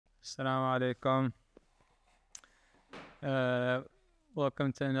Assalamu alaikum.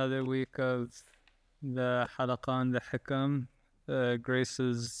 Welcome to another week of the halaqah on the Hikam. Grace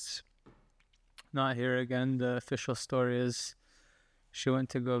is not here again. The official story is she went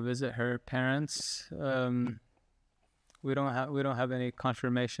to go visit her parents. We don't have any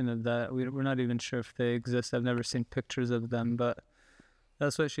confirmation of that. We're not even sure if they exist. I've never seen pictures of them, but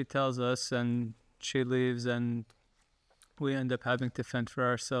that's what she tells us. And she leaves, and we end up having to fend for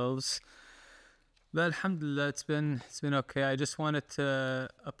ourselves. But alhamdulillah, it's been okay. I just wanted to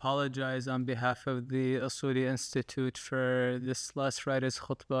apologize on behalf of the Asuli Institute for this last Friday's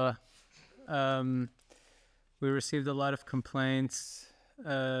khutbah. We received a lot of complaints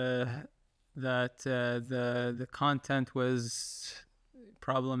that the content was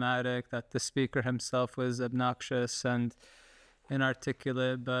problematic, that the speaker himself was obnoxious and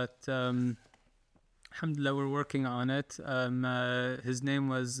inarticulate, but alhamdulillah, we're working on it. His name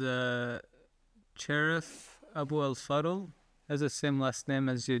was Cherith Abu al-Fadl. Has the same last name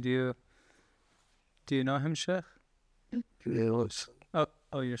as you do. Do you know him, Sheikh? Yes.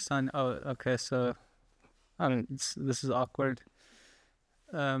 Oh, your son. Oh, okay. So, this is awkward.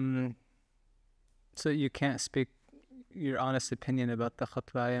 So you can't speak your honest opinion about the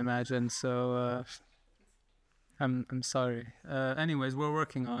khutbah, I imagine. So, I'm sorry. Anyways, we're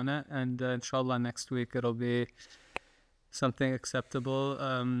working on it, and inshallah next week it'll be something acceptable.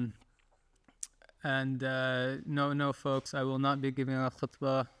 No, folks, I will not be giving a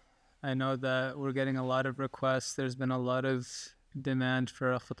khutbah. I know that we're getting a lot of requests. There's been a lot of demand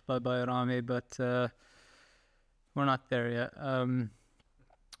for a khutbah by Rami, but we're not there yet.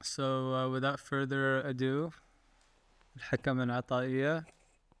 So without further ado, Hikam and Ata'iyya.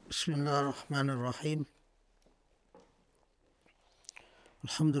 Bismillah ar-Rahman ar-Rahim.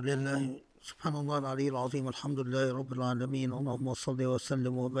 Alhamdulillah. Subhanallah al-Ali al-Azim. Alhamdulillah Rabbil Alameen. Allahumma salli wa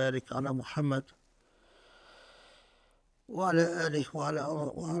sallim wa barik ala Muhammad وعلى آله وعلى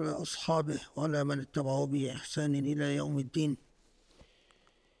أصحابه وعلى من اتبعه بإحسان إلى يوم الدين.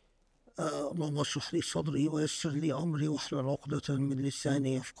 اللهم اشرح لي صدري ويسر لي أمري واحلل عقدة من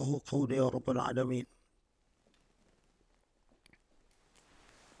لساني يفقهوا قولي يا رب العالمين.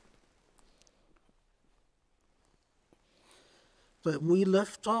 But we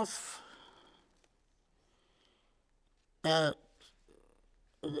left off at,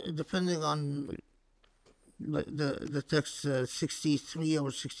 depending on the text, 63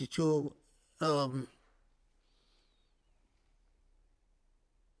 or 62,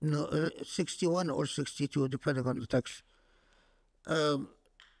 no, 61 or 62, depending on the text.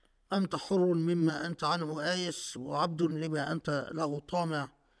 أنت حر مما أنت عنه آيس وعبد لما أنت له طامع,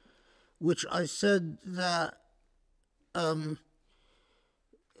 which I said that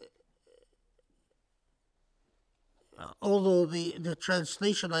although the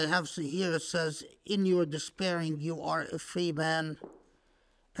translation I have here says, in your despairing you are a free man,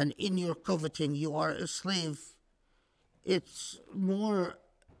 and in your coveting you are a slave, it's more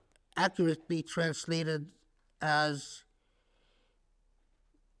accurately translated as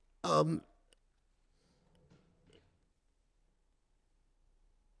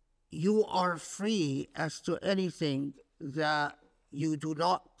you are free as to anything that you do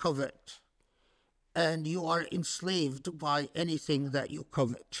not covet, and you are enslaved by anything that you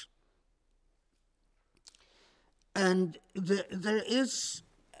covet. And there is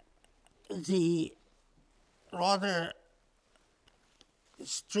the rather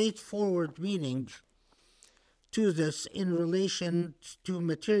straightforward meaning to this in relation to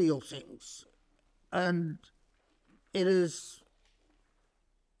material things. And it is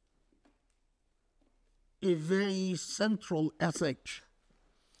a very central ethic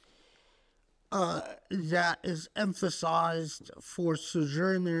that is emphasized for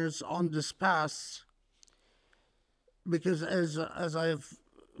sojourners on this path, because as I've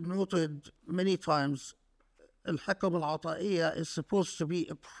noted many times, Al-Hikam al-Ata'iyya is supposed to be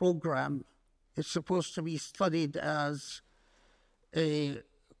a program. It's supposed to be studied as a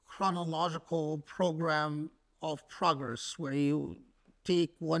chronological program of progress, where you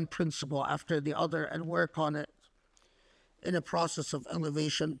take one principle after the other and work on it in a process of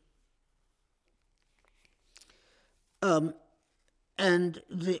elevation. And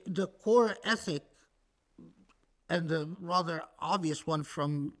the core ethic, and the rather obvious one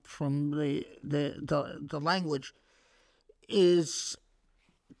from the language, is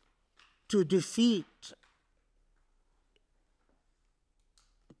to defeat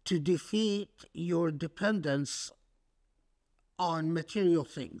your dependence on material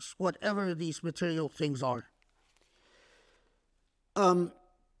things, whatever these material things are.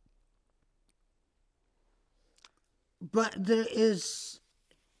 But there is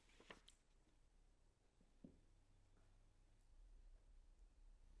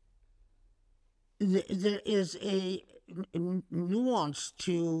there is a nuance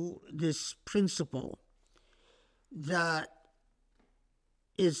to this principle that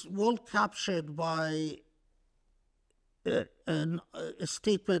is well captured by a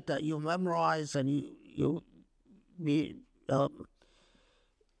statement that you memorize and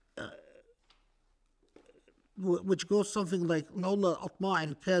which goes something like لولا الأطماع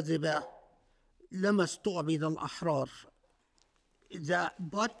الكاذبة لما استعبد الأحرار. That,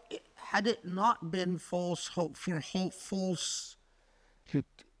 but had it not been false hope for false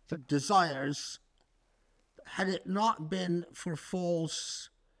desires, had it not been for false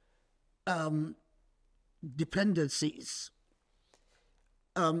dependencies,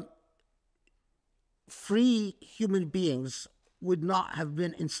 free human beings would not have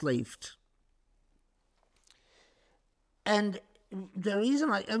been enslaved. And the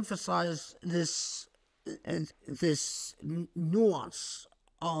reason I emphasize this nuance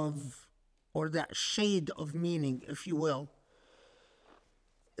of, or that shade of meaning, if you will,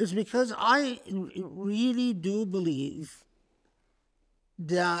 is because I really do believe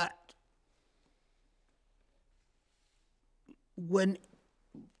that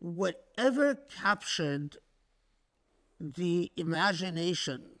whatever captured the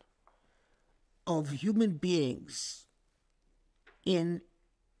imagination of human beings in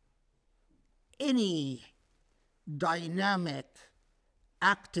any dynamic,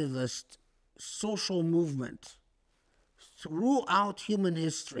 activist, social movement throughout human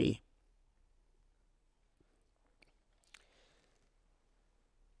history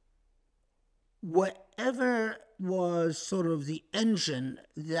whatever was sort of the engine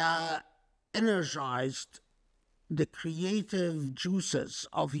that energized the creative juices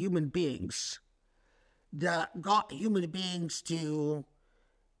of human beings, that got human beings to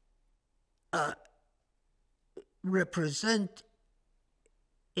represent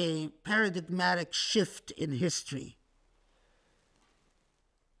a paradigmatic shift in history,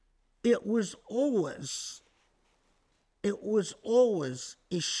 it was always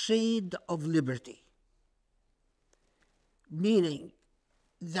a shade of liberty, meaning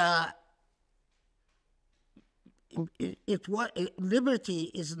that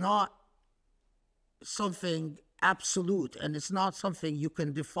liberty is not something absolute, and it's not something you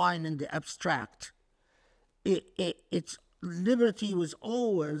can define in the abstract. It's liberty was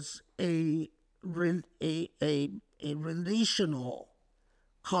always a relational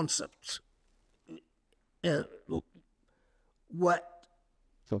concept.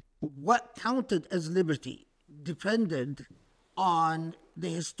 What counted as liberty depended on the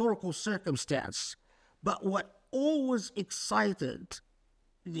historical circumstance, but what always excited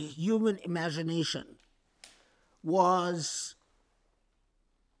the human imagination was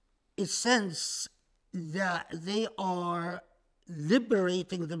a sense that they are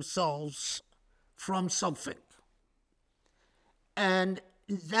liberating themselves from something. And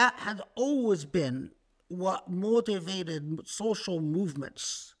that had always been what motivated social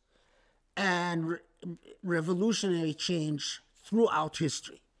movements and revolutionary change throughout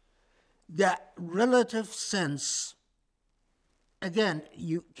history. That relative sense, again,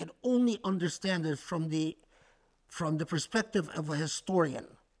 you can only understand it from the perspective of a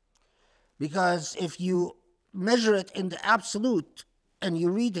historian. Because if you measure it in the absolute and you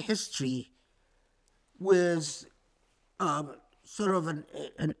read the history with sort of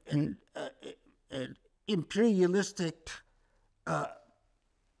an imperialistic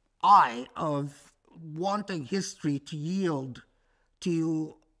eye of wanting history to yield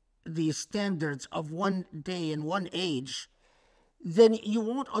to the standards of one day and one age, then you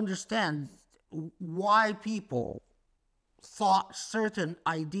won't understand why people thought certain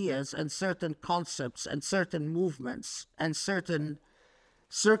ideas and certain concepts and certain movements and certain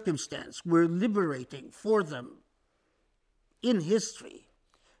circumstance were liberating for them in history.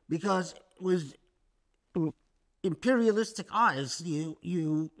 Because with imperialistic eyes,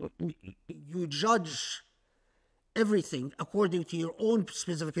 you judge everything according to your own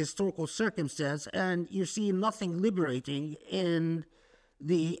specific historical circumstance, and you see nothing liberating in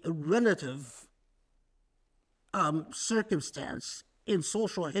the relative circumstance in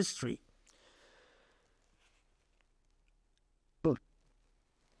social history.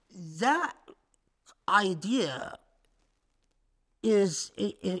 That idea is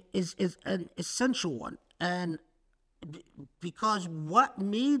an essential one, and because what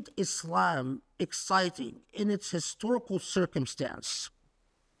made Islam exciting in its historical circumstance,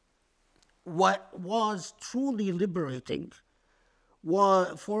 what was truly liberating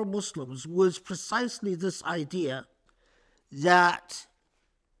for Muslims was precisely this idea that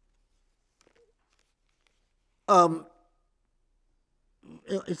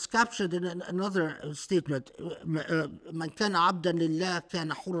it's captured in another statement. من كان عبدا لله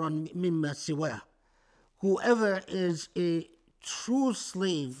كان حرا مما سواه. Whoever is a true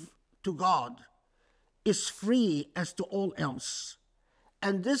slave to God is free as to all else.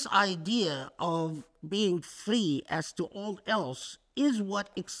 And this idea of being free as to all else is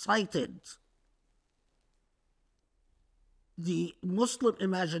what excited the Muslim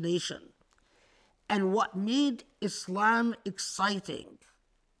imagination and what made Islam exciting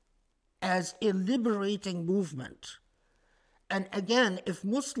as a liberating movement. And again, if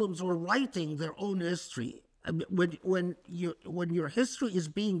Muslims were writing their own history, when your history is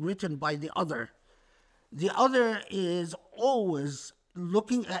being written by the other is always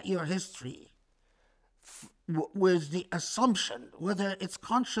looking at your history with the assumption, whether it's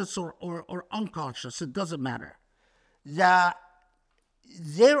conscious or unconscious, it doesn't matter, that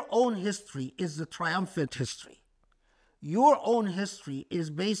their own history is the triumphant history. Your own history is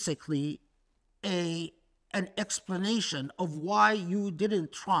basically an explanation of why you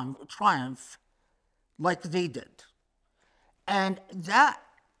didn't triumph like they did. And that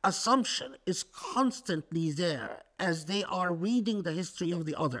assumption is constantly there as they are reading the history of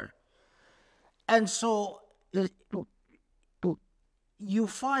the other. And so you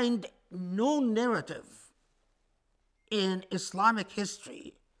find no narrative in Islamic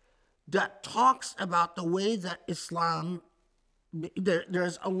history that talks about the way that Islam,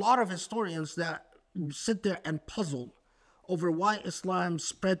 there's a lot of historians that sit there and puzzle over why Islam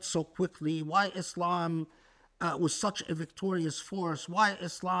spread so quickly, why Islam was such a victorious force, why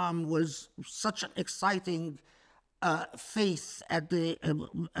Islam was such an exciting faith at the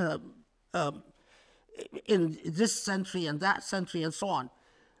in this century and that century and so on.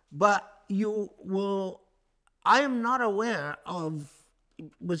 But I am not aware of,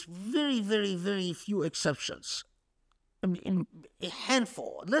 with very, very, very few exceptions, I mean, a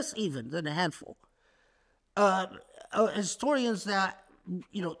handful, less even than a handful, historians that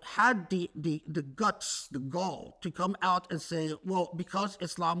had the guts, the gall to come out and say, well, because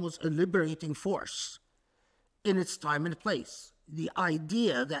Islam was a liberating force in its time and place, the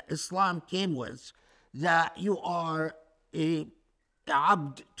idea that Islam came with, that you are a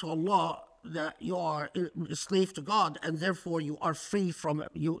abd to Allah, that you are a slave to God, and therefore you are free from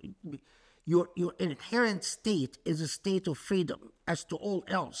your inherent state is a state of freedom as to all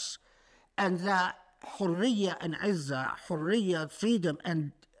else, and that hurriya and izzah, hurriya, freedom,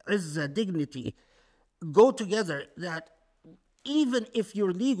 and izzah, dignity, go together, that even if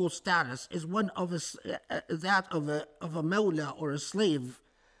your legal status is one of that of a mawla or a slave,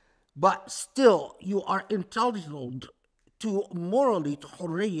 but still you are entitled to morally to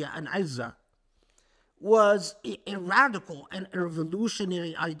hurriya and izzah, was a radical and a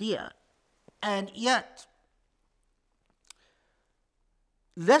revolutionary idea. And yet,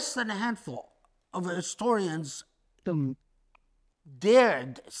 less than a handful of historians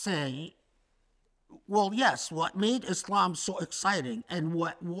dared say, well, yes, what made Islam so exciting and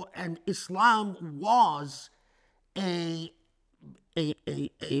Islam was a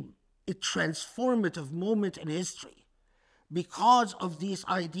transformative moment in history because of these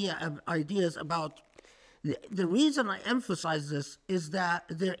ideas about. The reason I emphasize this is that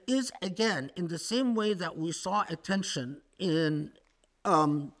there is, again, in the same way that we saw a tension in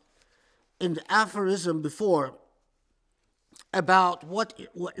the aphorism before about what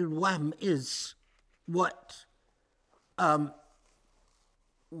al-wahm is, what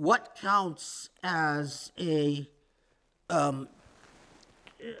counts as a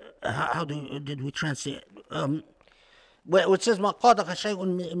how did we translate it? Which says ما قادك شيء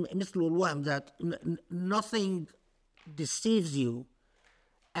مثل الوهم, that nothing deceives you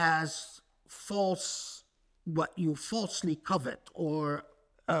as false, what you falsely covet, or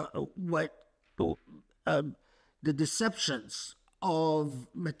what the deceptions of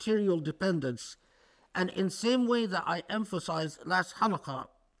material dependence. And in the same way that I emphasized last halaqah,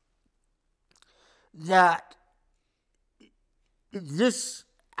 that this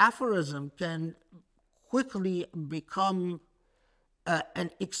aphorism can quickly become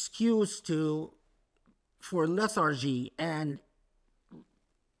an excuse for lethargy and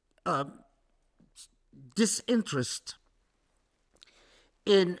disinterest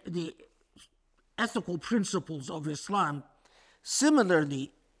in the ethical principles of Islam.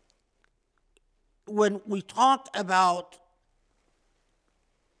 Similarly, when we talk about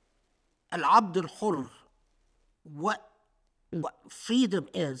al-abd al-hur, what freedom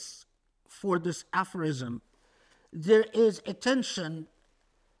is for this aphorism, there is a tension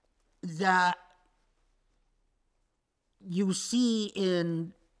that you see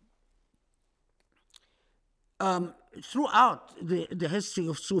in throughout the history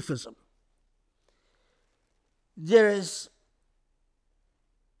of Sufism, there is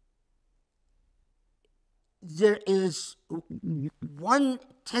one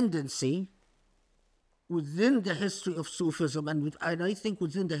tendency within the history of Sufism, and I think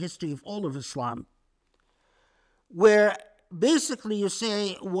within the history of all of Islam, where basically you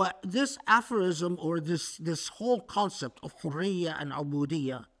say what this aphorism or this whole concept of hurriya and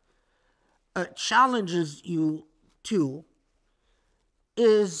ubudiyya challenges you to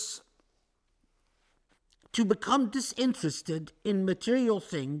is to become disinterested in material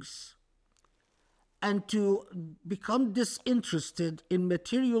things and to become disinterested in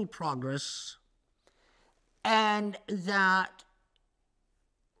material progress, and that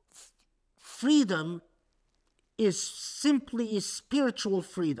freedom is simply spiritual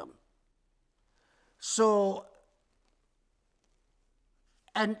freedom. So,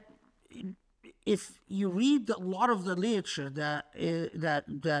 and if you read a lot of the literature that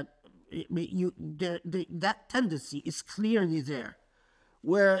tendency is clearly there,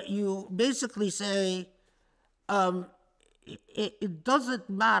 where you basically say it doesn't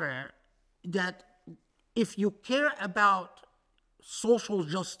matter that if you care about social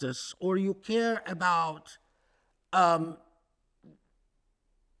justice or you care about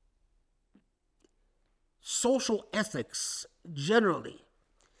social ethics generally,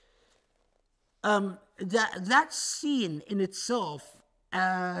 that's seen in itself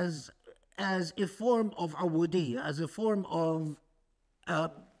as a form of ubudiyya, as a form of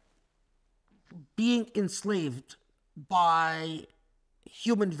being enslaved by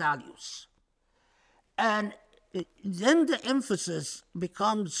human values. And then the emphasis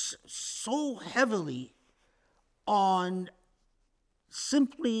becomes so heavily on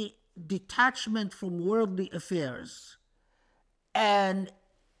simply detachment from worldly affairs and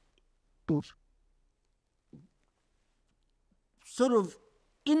sort of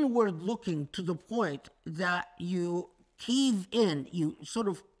inward looking, to the point that you cave in, you sort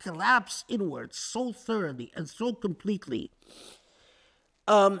of collapse inwards so thoroughly and so completely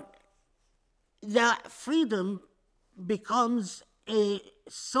that freedom becomes a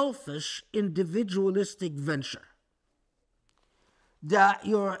selfish, individualistic venture. That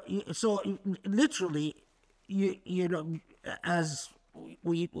so literally, you know, as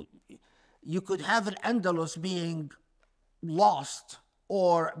you could have an Andalus being lost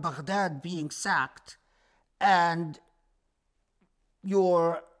or Baghdad being sacked, and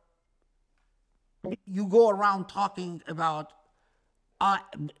you go around talking about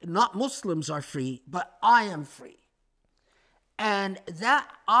not Muslims are free, but I am free. And that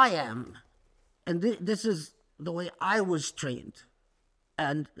I am, and this is the way I was trained,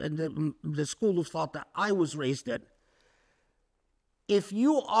 and the school of thought that I was raised in. If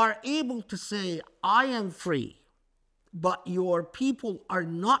you are able to say, I am free, but your people are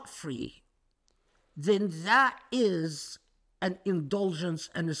not free, then that is an indulgence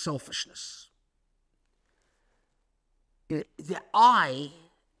and a selfishness. The I,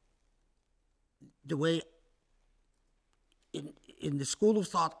 the way in the school of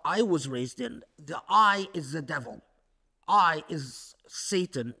thought I was raised in, the I is the devil. I is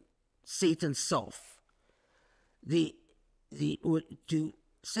Satan, Satan's self. To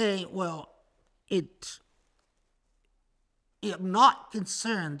say, well, I'm not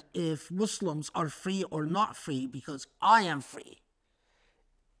concerned if Muslims are free or not free because I am free.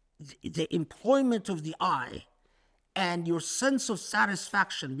 The employment of the I and your sense of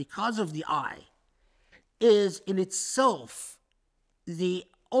satisfaction because of the I is in itself the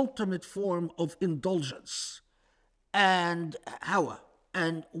ultimate form of indulgence and hawa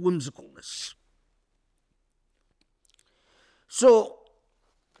and whimsicalness. So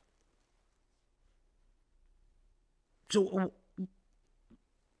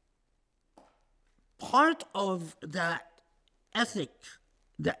part of that ethic,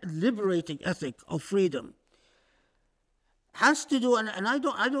 that liberating ethic of freedom, has to do, and I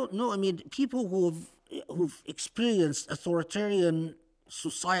don't know. I mean, people who've experienced authoritarian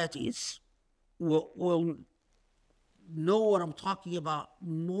societies will know what I'm talking about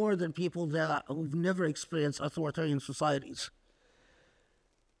more than people who've never experienced authoritarian societies.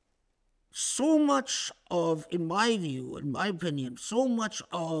 So much of, in my view, in my opinion, so much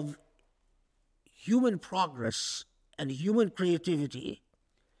of human progress and human creativity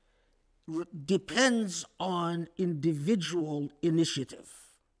depends on individual initiative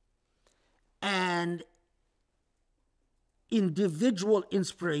and individual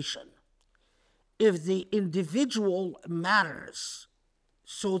inspiration. If the individual matters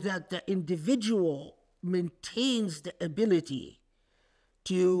so that the individual maintains the ability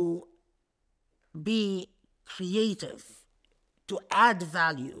to be creative, to add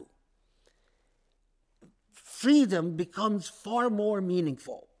value, freedom becomes far more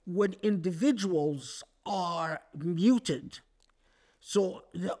meaningful when individuals are muted. So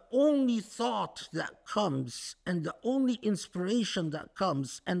the only thought that comes, and the only inspiration that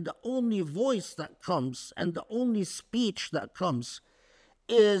comes, and the only voice that comes, and the only speech that comes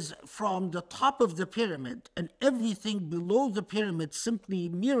is from the top of the pyramid, and everything below the pyramid simply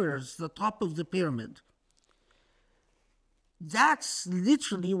mirrors the top of the pyramid. That's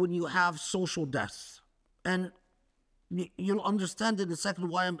literally when you have social death. And you'll understand in a second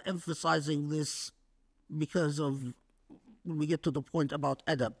why I'm emphasizing this, because of when we get to the point about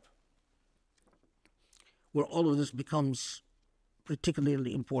adab, where all of this becomes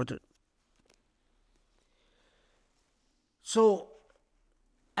particularly important. So,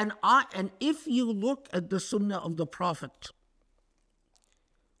 and if you look at the Sunnah of the Prophet,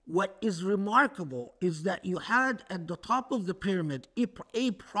 what is remarkable is that you had at the top of the pyramid a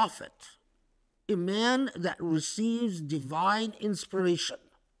prophet, a man that receives divine inspiration,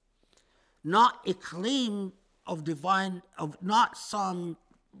 not a claim of divine, of not some,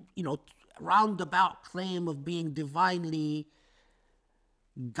 roundabout claim of being divinely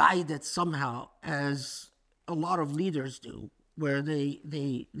guided somehow, as a lot of leaders do, where they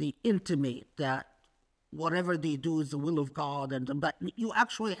intimate that whatever they do is the will of God, but you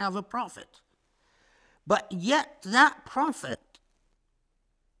actually have a prophet. But yet that prophet,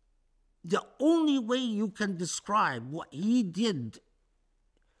 the only way you can describe what he did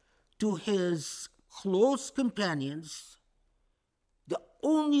to his close companions, the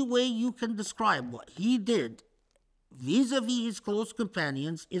only way you can describe what he did vis-a-vis his close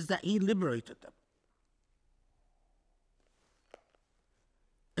companions is that he liberated them.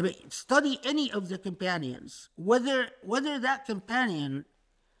 I mean, study any of the companions, whether that companion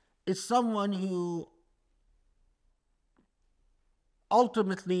is someone who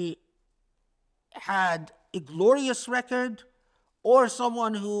ultimately had a glorious record, or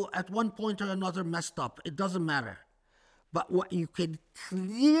someone who at one point or another messed up. It doesn't matter. But what you can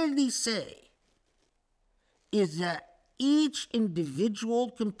clearly say is that each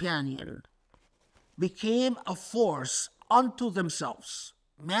individual companion became a force unto themselves,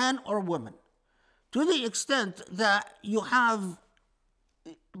 man or woman, to the extent that you have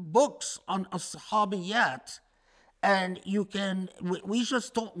books on as-sahabiyat, and we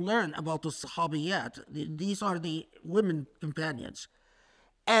just don't learn about the sahabiyat. These are the women companions.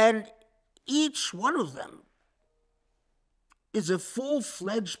 And each one of them is a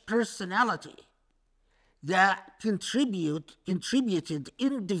full-fledged personality that contributed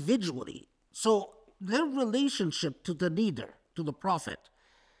individually. So their relationship to the leader, to the prophet,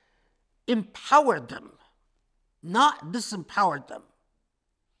 empowered them, not disempowered them.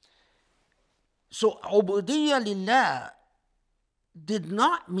 So ubudiyya lillah did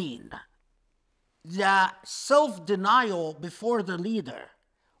not mean that self-denial before the leader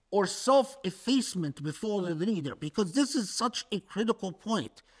or self-effacement before the leader, because this is such a critical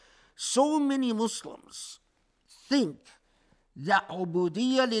point. So many Muslims think that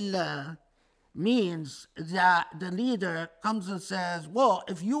ubudiyya lillah means that the leader comes and says, well,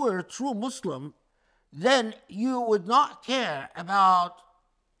 if you were a true Muslim, then you would not care about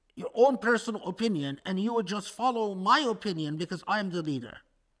your own personal opinion, and you would just follow my opinion because I am the leader.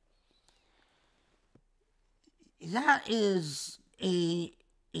 That is a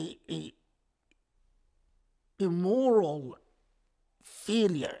moral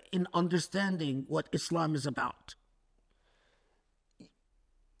failure in understanding what Islam is about.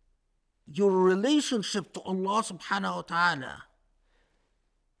 Your relationship to Allah subhanahu wa ta'ala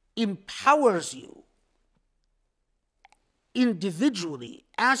empowers you individually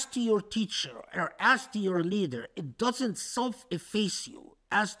as to your teacher or as to your leader. It doesn't self-efface you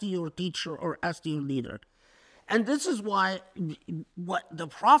as to your teacher or as to your leader. And this is why what the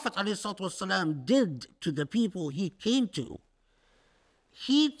Prophet ﷺ did to the people he came to,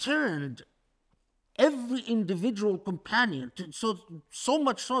 he turned every individual companion to, so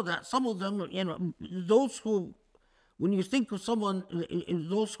much so that some of them, those who, when you think of someone,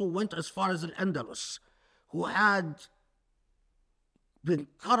 those who went as far as Al-Andalus, who had been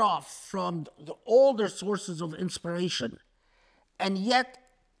cut off from all their sources of inspiration, and yet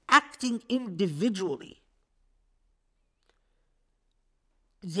acting individually,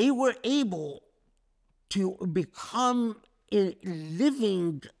 they were able to become a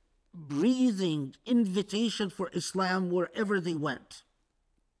living, breathing invitation for Islam wherever they went.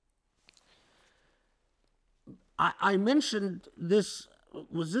 I mentioned this,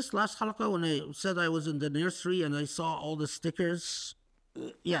 was this last halaqah when I said I was in the nursery and I saw all the stickers?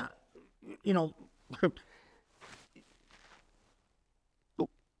 Yeah,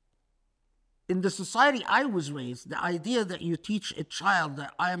 in the society I was raised, the idea that you teach a child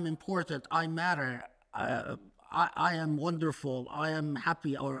that I am important, I matter, I am wonderful, I am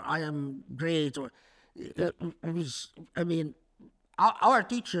happy, or I am great, or I mean, our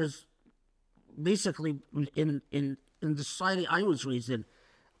teachers, basically, in the society I was raised in,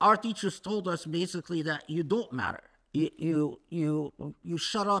 our teachers told us basically that you don't matter. You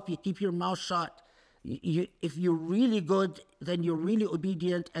shut up, you keep your mouth shut. If you're really good, then you're really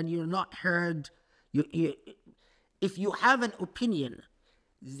obedient and you're not heard. If you have an opinion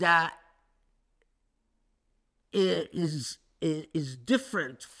that is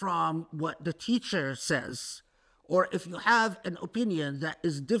different from what the teacher says, or if you have an opinion that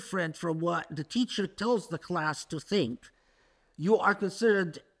is different from what the teacher tells the class to think, you are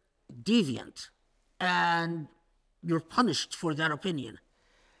considered deviant and you're punished for that opinion.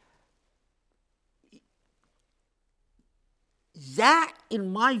 That,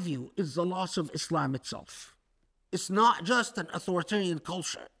 in my view, is the loss of Islam itself. It's not just an authoritarian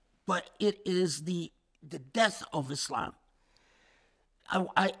culture, but it is the death of Islam.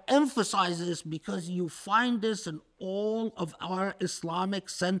 I emphasize this because you find this in all of our Islamic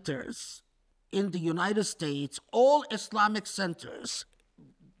centers in the United States. All Islamic centers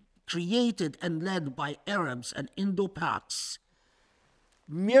created and led by Arabs and Indo-Pacs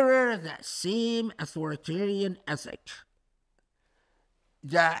mirror that same authoritarian ethic,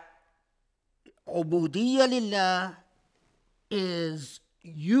 that ubudiyya lillah is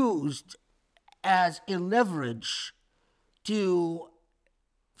used as a leverage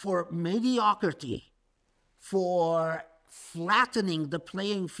for mediocrity, for flattening the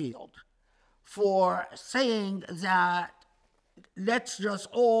playing field, for saying that let's just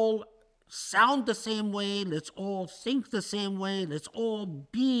all sound the same way, let's all think the same way, let's all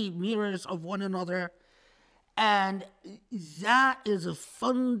be mirrors of one another. And that is a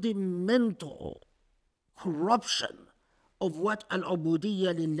fundamental corruption of what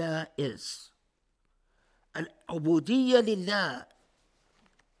al-ubudiyya lillah is. Al-ubudiyya lillah,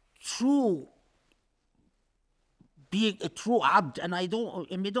 being a true abd, and I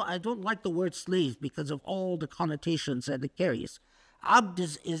don't like the word slave because of all the connotations that it carries. Abd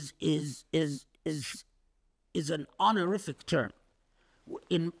is an honorific term.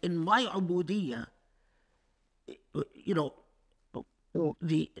 In my ubudiyya,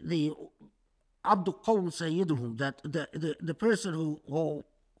 the abdu qawm sayyiduhum, that the person who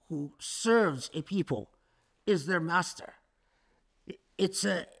serves a people is their master. It's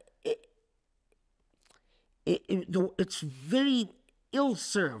very ill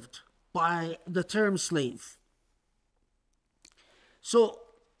served by the term slave. So,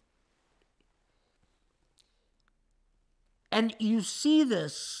 and you see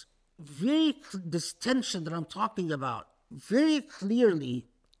this tension that I'm talking about very clearly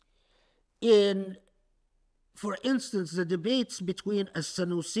in, for instance, the debates between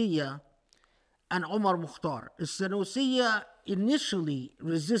As-Sanusiya and Omar Mukhtar. As-Sanusiya initially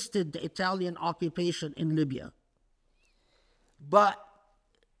resisted the Italian occupation in Libya, but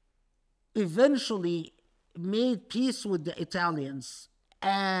eventually made peace with the Italians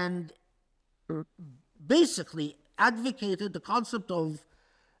and basically advocated the concept of,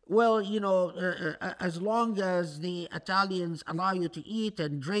 well, as long as the Italians allow you to eat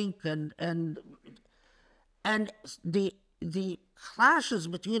and drink, and the clashes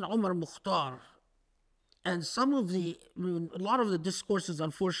between Omar Mukhtar and a lot of the discourses,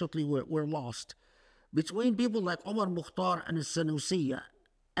 unfortunately, were lost between people like Omar Mukhtar and As-Sanusiya,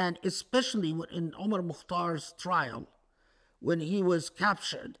 and especially in Omar Mukhtar's trial, when he was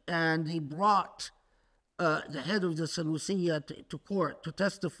captured and he brought the head of the Sanusiya to court to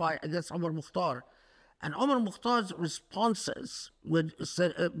testify against Omar Mukhtar. And Omar Mukhtar's responses when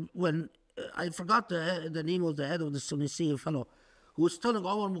I forgot the name of the head of the Sanusiya fellow, who was telling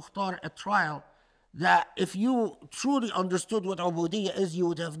Omar Mukhtar at trial that if you truly understood what ubudiyya is, you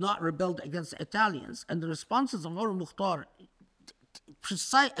would have not rebelled against the Italians. And the responses of Omar Mukhtar,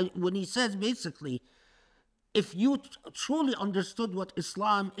 when he says basically, if you truly understood what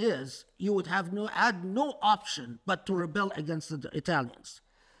Islam is, you would have had no option but to rebel against the Italians.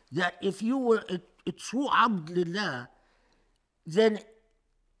 That if you were a true abd lillah, then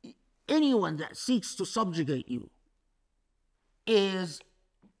anyone that seeks to subjugate you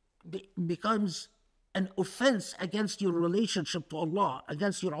becomes an offense against your relationship to Allah,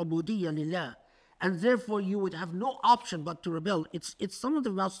 against your ubudiyya lillah, and therefore you would have no option but to rebel. It's some of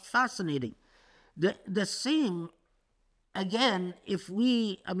the most fascinating. The same, again,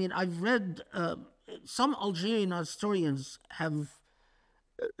 I've read, some Algerian historians have,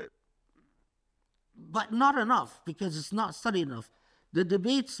 but not enough, because it's not studied enough. the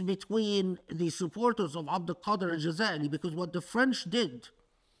debates between the supporters of Abd al-Qadir al-Jazairi, because what the French did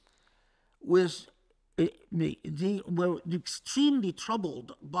was they were extremely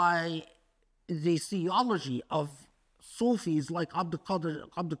troubled by the theology of Sufis like Abd al-Qadir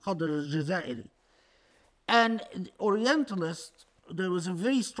al-Jazairi. And Orientalists, there was a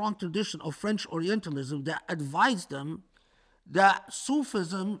very strong tradition of French Orientalism that advised them that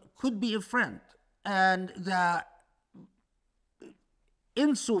Sufism could be a friend, and that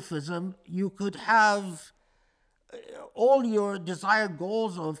in Sufism you could have all your desired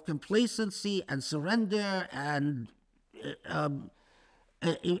goals of complacency and surrender, and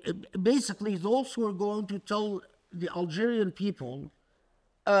basically those who are going to tell the Algerian people,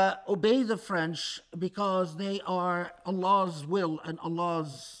 obey the French because they are Allah's will and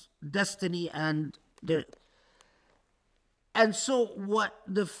Allah's destiny, and so what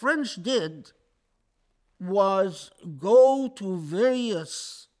the French did was go to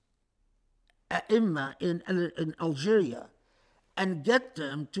various Imma in Algeria and get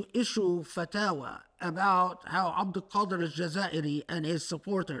them to issue fatwa about how Abd al-Qadir al-Jazairi and his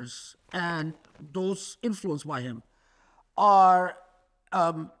supporters and those influenced by him are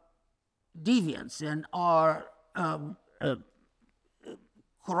deviants and are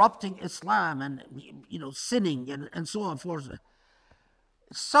corrupting Islam and sinning and so on forth.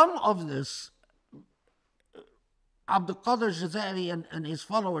 Some of this, Abd al-Qadir al-Jazairi and his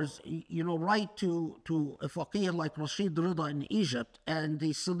followers, write to a faqih like Rashid Rida in Egypt, and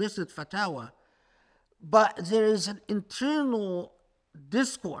they solicit fatwa. But there is an internal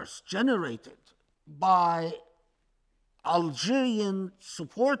discourse generated by Algerian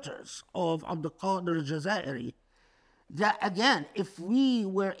supporters of Abd al-Qadir al-Jazairi that, again, if we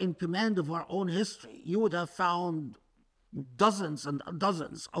were in command of our own history, you would have found dozens and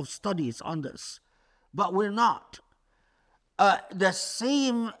dozens of studies on this. But we're not. The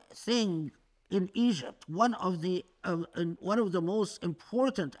same thing in Egypt. One of the most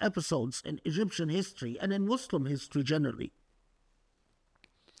important episodes in Egyptian history and in Muslim history generally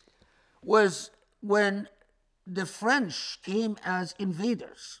was when the French came as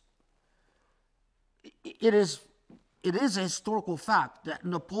invaders. It is a historical fact that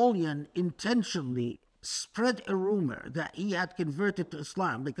Napoleon intentionally spread a rumor that he had converted to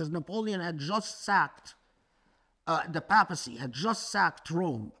Islam, because Napoleon had just sacked the papacy, had just sacked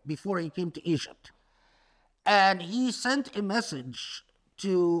Rome before he came to Egypt. And he sent a message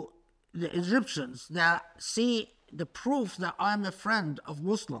to the Egyptians that, see, the proof that I'm a friend of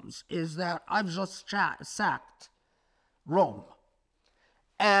Muslims is that I've just sacked Rome.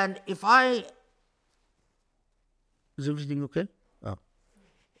 And if I... Is everything okay? Oh.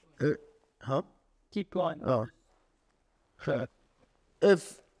 Huh? Keep going. Oh.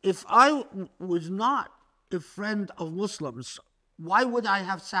 If I was not a friend of Muslims, why would I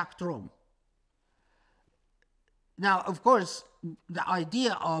have sacked Rome? Now, of course, the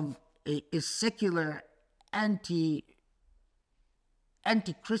idea of a secular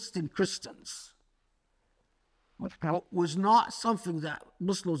anti-Christian Christians was not something that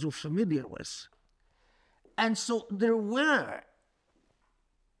Muslims were familiar with. And so there were,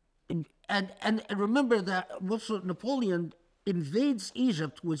 and remember that Napoleon invades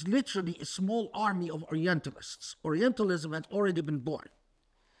Egypt was literally a small army of Orientalists. Orientalism had already been born.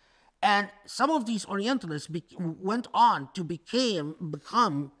 And some of these Orientalists went on to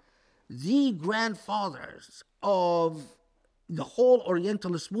become the grandfathers of the whole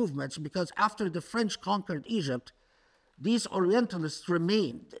Orientalist movements, because after the French conquered Egypt, these Orientalists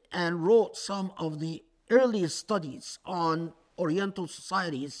remained and wrote some of the earliest studies on Oriental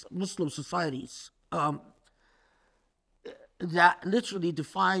societies, Muslim societies, that literally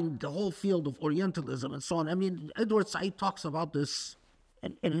defined the whole field of Orientalism and so on. I mean, Edward Said talks about this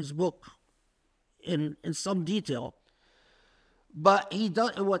in his book in some detail. But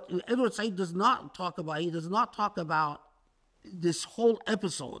what Edward Said does not talk about, he does not talk about this whole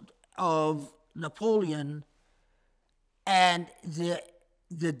episode of Napoleon and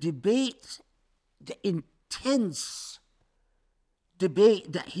the debate, the intense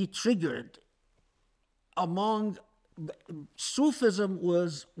debate that he triggered among Sufism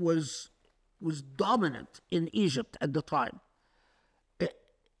was dominant in Egypt at the time.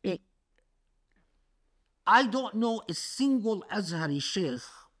 I don't know a single Azhari sheikh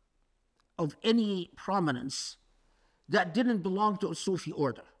of any prominence that didn't belong to a Sufi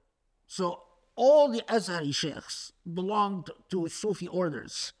order. So all the Azhari sheikhs belonged to Sufi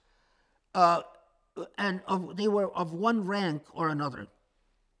orders, and they were of one rank or another.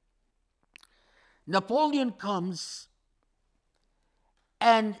 Napoleon comes,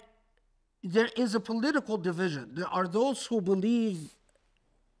 and there is a political division. There are those who believe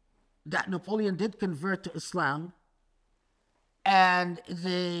that Napoleon did convert to Islam, and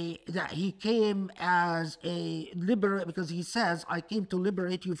that he came as a liberator, because he says, I came to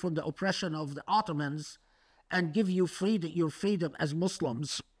liberate you from the oppression of the Ottomans and give you your freedom as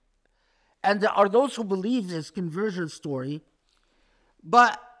Muslims. And there are those who believe this conversion story,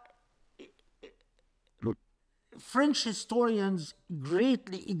 but French historians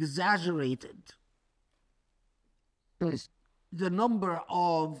greatly exaggerated the number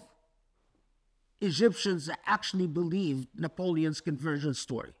of Egyptians that actually believed Napoleon's conversion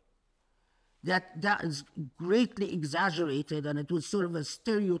story. That is greatly exaggerated, and it was sort of a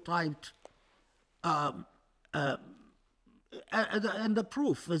stereotyped. And the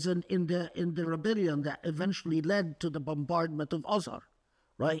proof is in the rebellion that eventually led to the bombardment of Azhar,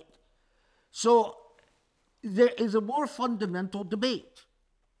 right? So there is a more fundamental debate.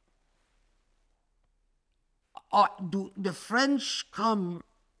 Do the French come?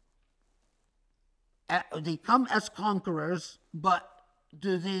 They come as conquerors, but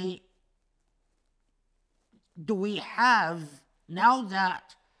do we have, now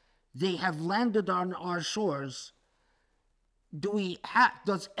that they have landed on our shores,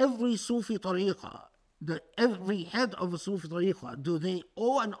 does every Sufi tariqa, every head of a Sufi tariqa, do they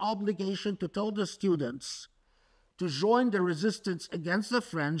owe an obligation to tell the students to join the resistance against the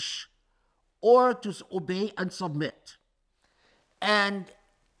French or to obey and submit? And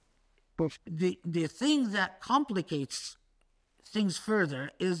the thing that complicates things further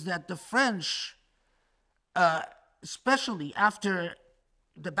is that the French, especially after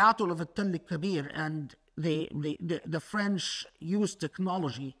the Battle of Al Kabir, and the French used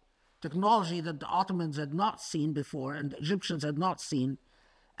technology that the Ottomans had not seen before and the Egyptians had not seen,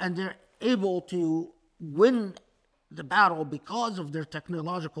 and they're able to win the battle because of their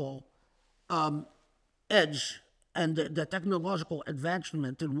technological edge and the technological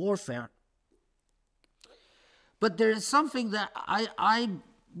advancement in warfare. But there is something that I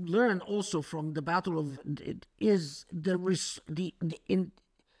learned also from the Battle of is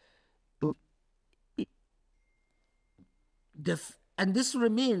and this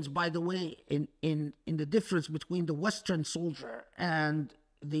remains, by the way, in the difference between the Western soldier and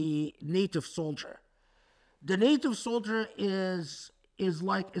the native soldier. The native soldier is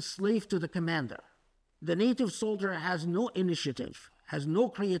like a slave to the commander. The native soldier has no initiative, has no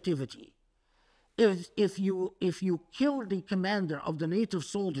creativity. If you kill the commander of the native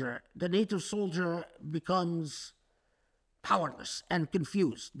soldier becomes powerless and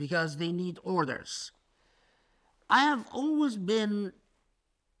confused because they need orders. I have always been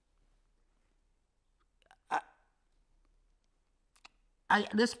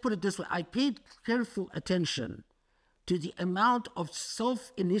let's put it this way, I paid careful attention to the amount of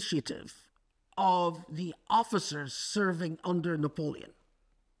self-initiative of the officers serving under Napoleon.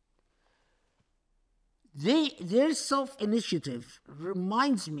 Their self-initiative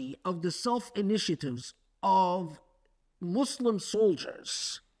reminds me of the self-initiatives of Muslim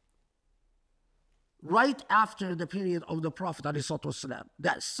soldiers right after the period of the Prophet ﷺ.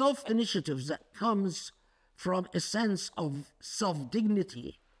 That self-initiative that comes from a sense of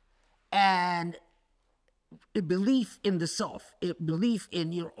self-dignity and a belief in the self, a belief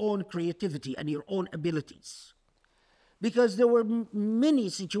in your own creativity and your own abilities. Because there were many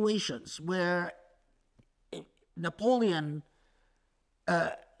situations where Napoleon,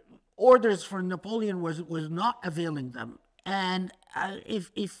 orders for Napoleon was not availing them. And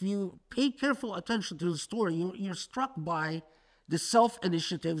if you pay careful attention to the story, you're struck by the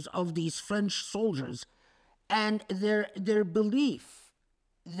self-initiatives of these French soldiers and their belief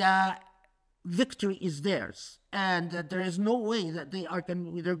that victory is theirs and that there is no way that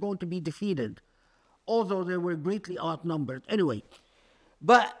they're going to be defeated, although they were greatly outnumbered. Anyway,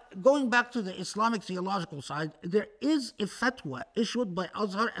 but going back to the Islamic theological side, there is a fatwa issued by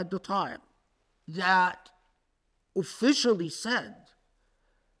Azhar at the time that officially said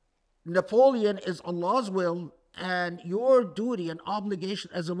Napoleon is Allah's will and your duty and obligation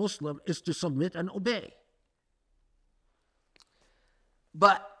as a Muslim is to submit and obey.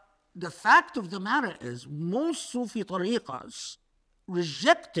 But the fact of the matter is most Sufi tariqas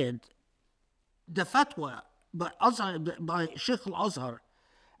rejected the fatwa by Sheikh al-Azhar.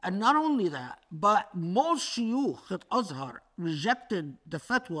 And not only that, but most shuyukh at Azhar rejected the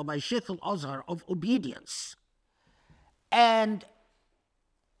fatwa by Sheikh al-Azhar of obedience and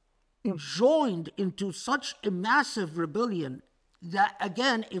joined into such a massive rebellion that,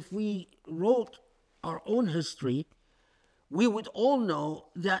 again, if we wrote our own history, we would all know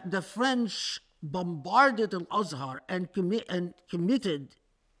that the French bombarded Al-Azhar and committed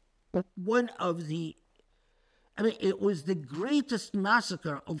one of the I mean, it was the greatest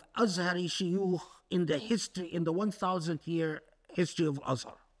massacre of Azhari Shuyukh in the 1,000-year history of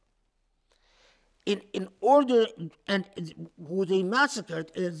Azhar. In order, and who they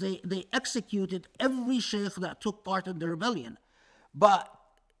massacred is they executed every sheikh that took part in the rebellion. But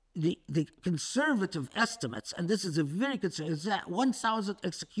the conservative estimates, and this is a very conservative, is that 1,000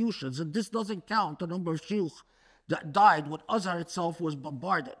 executions, and this doesn't count the number of shuyukh that died when Azhar itself was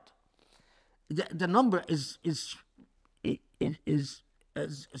bombarded. The number is as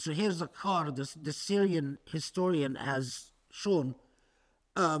Suhair Zakar, the Syrian historian, has shown,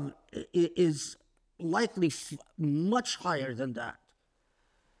 is likely much higher than that.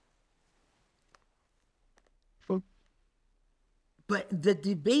 But the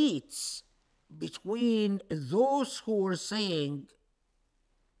debates between those who were saying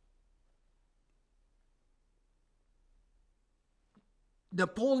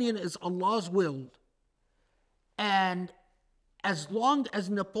Napoleon is Allah's will, and as long as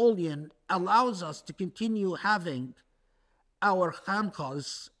Napoleon allows us to continue having our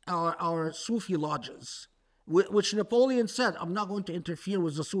khanqahs, our Sufi lodges, which Napoleon said, I'm not going to interfere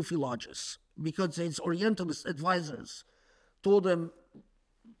with the Sufi lodges, because his Orientalist advisors told him,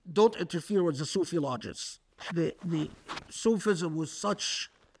 don't interfere with the Sufi lodges. The Sufism was such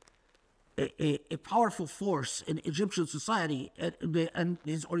a powerful force in Egyptian society, and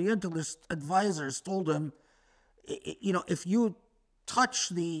his Orientalist advisors told him, if you touch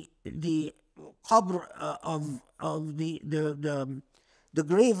the qabr of the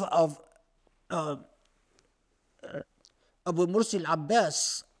grave of Abu Mursi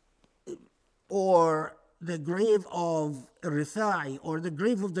al-Abbas, or the grave of Rifai, or the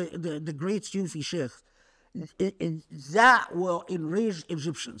grave of the great Sufi sheikh, that will enrage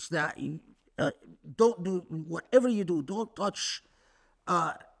Egyptians. That don't do whatever you do. Don't touch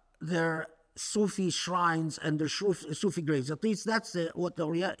their Sufi shrines and their Sufi graves. At least that's what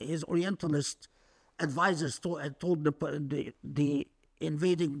his Orientalist advisors told the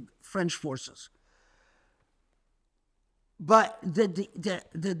invading French forces. But the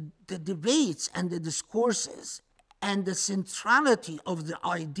debates and the discourses and the centrality of the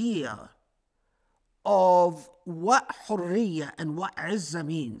idea of what hurriya and what izzah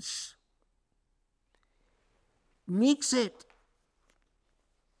means makes it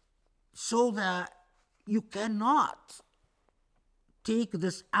so that you cannot take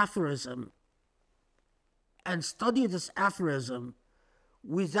this aphorism and study this aphorism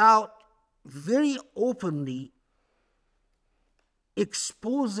without very openly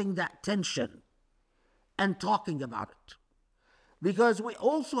exposing that tension and talking about it. Because we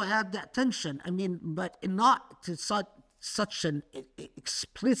also had that tension, but not to such an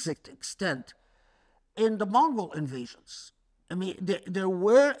explicit extent in the Mongol invasions. There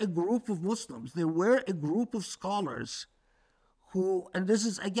were a group of Muslims, there were a group of scholars who, and this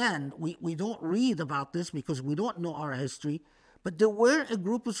is again, we don't read about this because we don't know our history, but there were a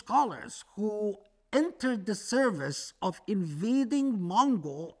group of scholars who entered the service of invading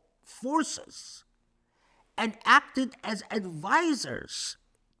Mongol forces and acted as advisors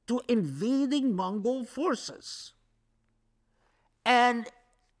to invading Mongol forces. And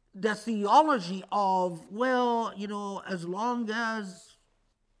the theology of, as long as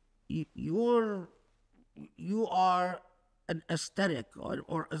you are an aesthetic,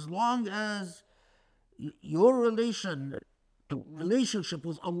 or as long as your relationship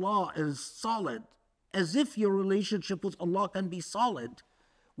with Allah is solid, as if your relationship with Allah can be solid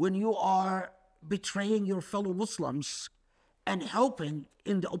when you are betraying your fellow Muslims and helping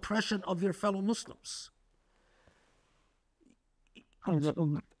in the oppression of your fellow Muslims.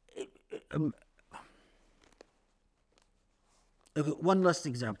 One last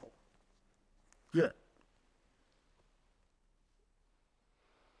example. Yeah.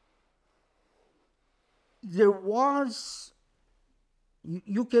 There was,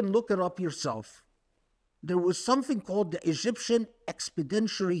 you can look it up yourself, there was something called the Egyptian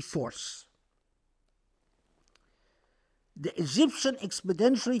Expeditionary Force. The Egyptian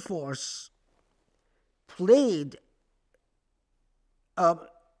Expeditionary Force played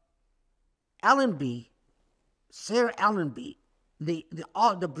Allenby, Sir Allenby, the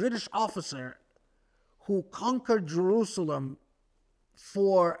British officer who conquered Jerusalem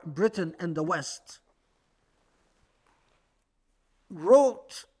for Britain and the West,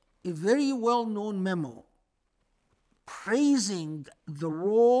 wrote a very well-known memo praising the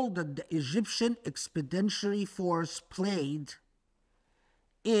role that the Egyptian Expeditionary Force played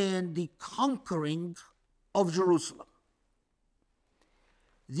in the conquering of Jerusalem.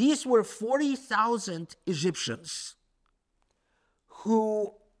 These were 40,000 Egyptians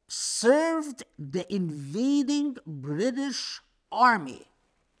who served the invading British army.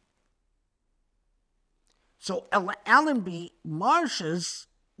 So Allenby marches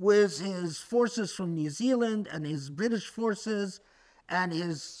with his forces from New Zealand and his British forces and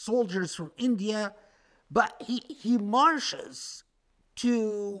his soldiers from India, but he marches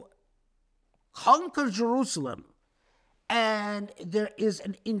to conquer Jerusalem, and there is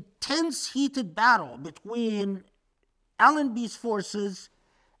an intense heated battle between Allenby's forces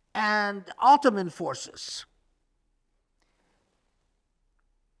and Ottoman forces.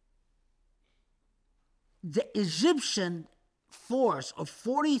 The Egyptian force of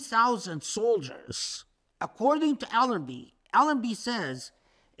 40,000 soldiers, according to Allenby says,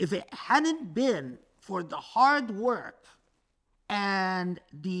 if it hadn't been for the hard work and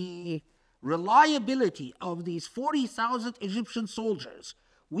the reliability of these 40,000 Egyptian soldiers,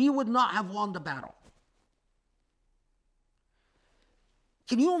 we would not have won the battle.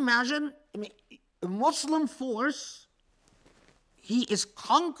 Can you imagine? I mean, a Muslim force, he is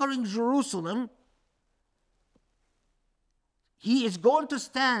conquering Jerusalem. He is going to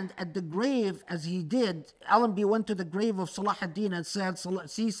stand at the grave as he did. Allenby went to the grave of Salah ad-Din and said,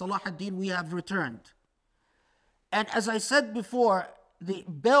 see, Salah ad-Din, we have returned. And as I said before, the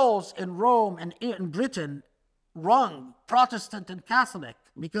bells in Rome and in Britain rung, Protestant and Catholic,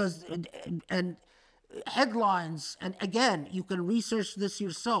 because, and headlines, and again, you can research this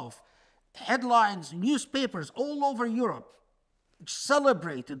yourself, headlines, newspapers all over Europe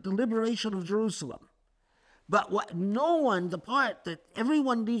celebrated the liberation of Jerusalem. But what the part that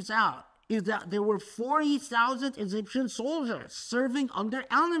everyone leaves out is that there were 40,000 Egyptian soldiers serving under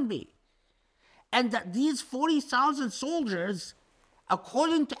Allenby. And that these 40,000 soldiers,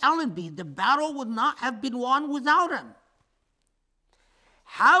 according to Allenby, the battle would not have been won without him.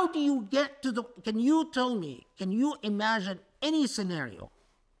 How do you get to can you tell me, can you imagine any scenario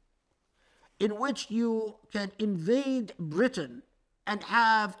in which you can invade Britain and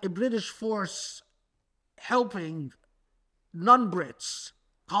have a British force helping non-Brits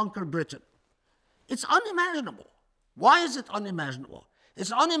conquer Britain? It's unimaginable. Why is it unimaginable?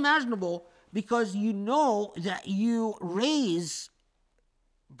 It's unimaginable because you know that you raise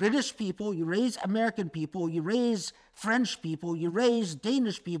British people, you raise American people, you raise French people, you raise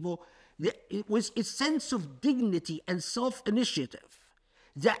Danish people. It was a sense of dignity and self-initiative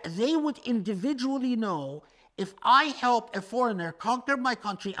that they would individually know, if I help a foreigner conquer my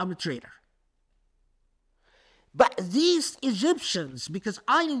country, I'm a traitor. But these Egyptians, because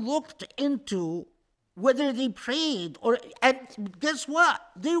I looked into whether they prayed, and guess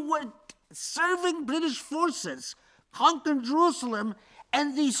what? They were serving British forces, conquered Jerusalem,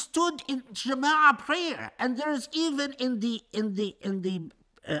 and they stood in Jama'ah prayer. And there's even in the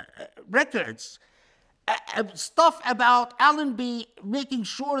records stuff about Allenby making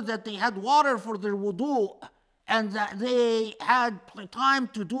sure that they had water for their wudu, and that they had time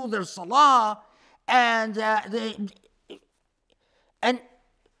to do their salah, and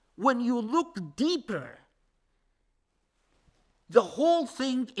when you look deeper, the whole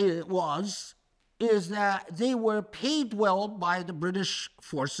thing is that they were paid well by the British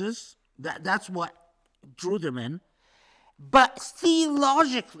forces. That's what drew them in. But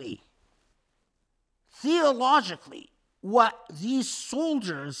theologically, what these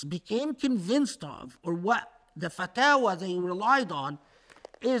soldiers became convinced of, or what the fatwa they relied on,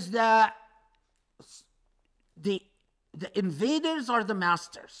 is that the invaders are the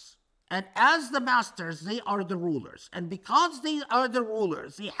masters. And as the masters, they are the rulers. And because they are the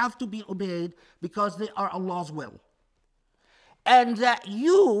rulers, they have to be obeyed because they are Allah's will. And that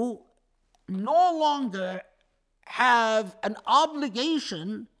you no longer have an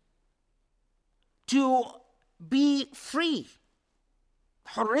obligation to be free.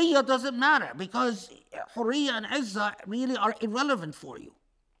 Hurriya doesn't matter, because Hurriya and Izzah really are irrelevant for you.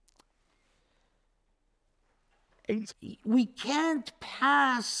 We can't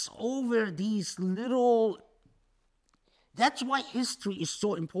pass over these little. That's why history is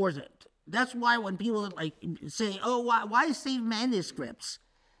so important. That's why when people say, "Oh, why save manuscripts?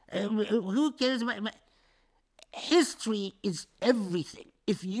 Who cares about?" History is everything.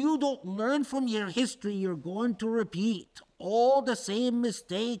 If you don't learn from your history, you're going to repeat all the same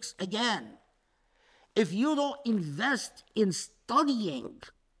mistakes again. If you don't invest in studying,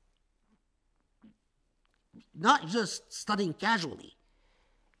 not just studying casually,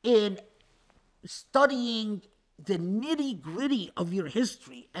 in studying the nitty-gritty of your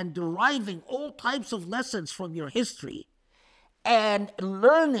history and deriving all types of lessons from your history and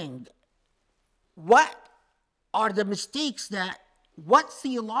learning what are the mistakes what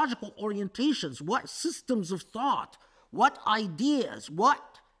theological orientations, what systems of thought, what ideas,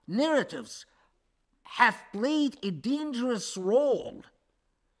 what narratives have played a dangerous role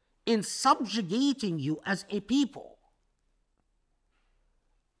in subjugating you as a people,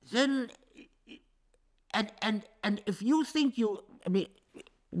 then, and if you think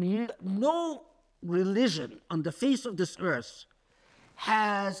no religion on the face of this earth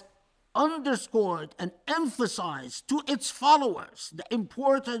has underscored and emphasized to its followers the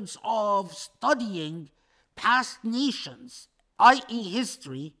importance of studying past nations, i.e.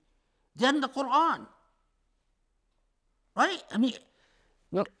 history, than the Quran. Right?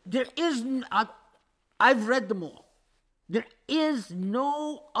 There is, I've read them all. There is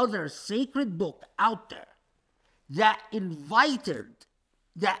no other sacred book out there that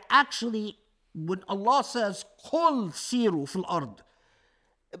actually, when Allah says, "Qul siru fil ard,"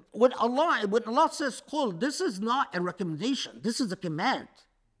 when Allah says "Qul," this is not a recommendation. This is a command.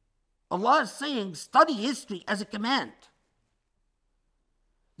 Allah is saying, study history as a command.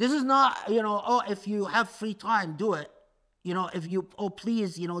 This is not, if you have free time, do it. If you,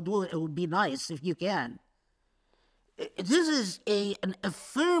 please, do it. It would be nice if you can. This is an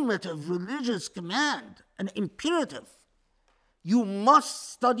affirmative religious command, an imperative. You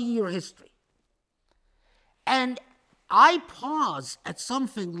must study your history. And I pause at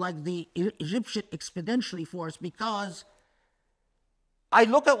something like the Egyptian Expeditionary Force because I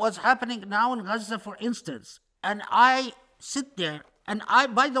look at what's happening now in Gaza, for instance, and I sit there, and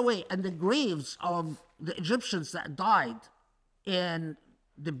by the way, and the graves of the Egyptians that died in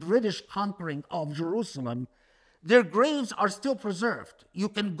the British conquering of Jerusalem, their graves are still preserved. You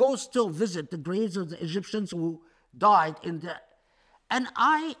can go still visit the graves of the Egyptians who died in the... And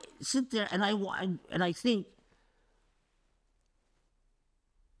I sit there and I think,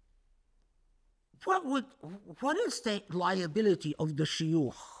 what is the liability of the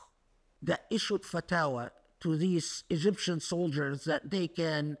shuyukh that issued fatwa to these Egyptian soldiers that they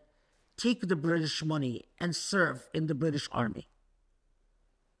can take the British money and serve in the British army?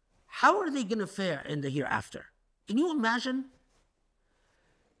 How are they going to fare in the hereafter? Can you imagine?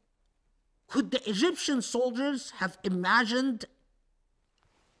 Could the Egyptian soldiers have imagined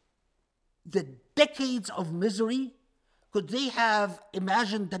the decades of misery? Could they have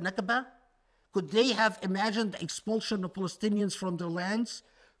imagined the Nakba? Could they have imagined the expulsion of Palestinians from their lands?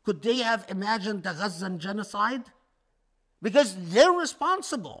 Could they have imagined the Gazan genocide? Because they're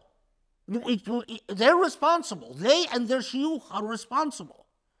responsible. They're responsible. They and their shuyukh are responsible.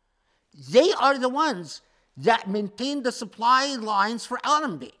 They are the ones that maintain the supply lines for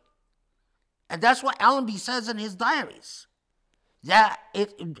Allenby. And that's what Allenby says in his diaries. That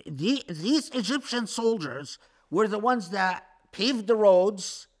these Egyptian soldiers were the ones that paved the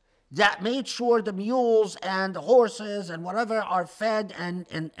roads, that made sure the mules and the horses and whatever are fed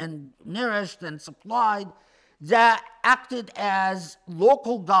and nourished and supplied, that acted as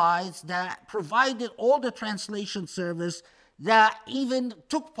local guides, that provided all the translation service, that even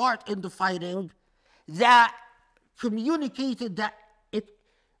took part in the fighting, that communicated that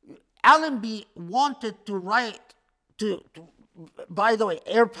Allenby wanted to write to by the way,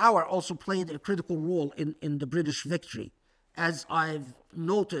 air power also played a critical role in the British victory, as I've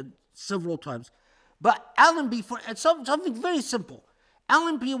noted several times. But Allenby, for something very simple,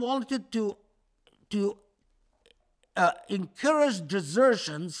 Allenby wanted to encourage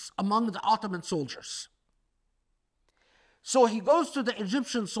desertions among the Ottoman soldiers. So he goes to the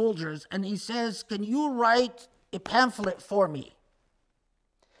Egyptian soldiers and he says, can you write a pamphlet for me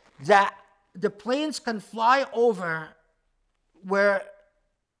that the planes can fly over where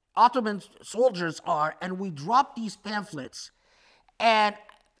Ottoman soldiers are, and we drop these pamphlets, and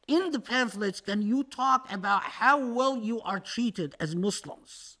in the pamphlets, can you talk about how well you are treated as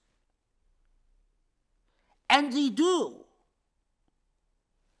Muslims? And they do.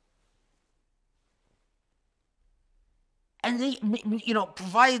 And they,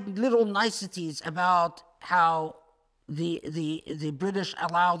 provide little niceties about how the British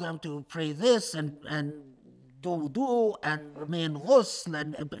allow them to pray this and do wudu and remain ghusl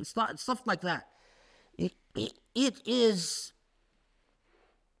and stuff like that. It is,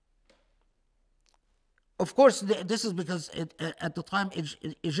 of course, this is because at the time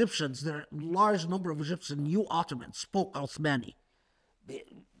Egyptians, there are a large number of Egyptians, new Ottomans, spoke Uthmani.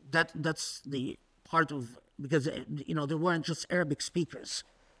 That's the part of, because there weren't just Arabic speakers,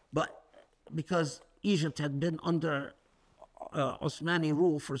 but because Egypt had been under Osmani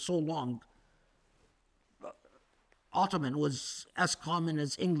rule for so long, Ottoman was as common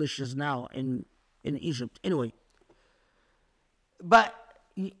as English is now in Egypt. Anyway, but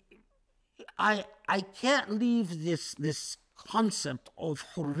I can't leave this concept of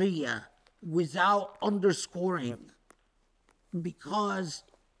Hurriya without underscoring, because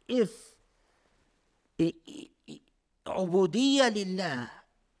if ubudiyya lillah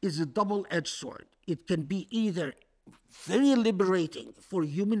is a double-edged sword. It can be either very liberating for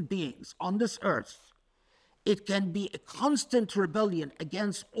human beings on this earth. It can be a constant rebellion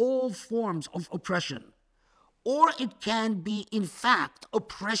against all forms of oppression. Or it can be, in fact,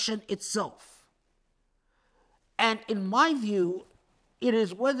 oppression itself. And in my view, it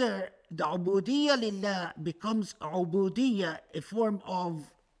is whether the ubudiyya lillah becomes ubudiyya, a form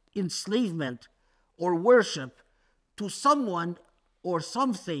of enslavement or worship to someone or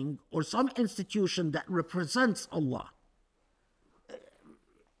something or some institution that represents Allah.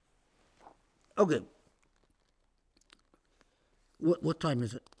 Okay. What time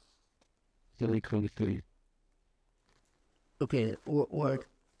is it? 23. Okay,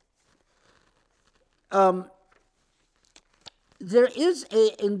 there is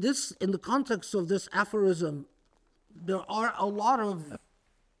in the context of this aphorism, there are a lot of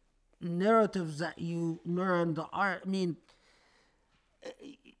narratives that you learn that are, I mean,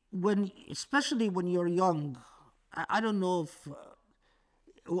 especially when you're young, I don't know if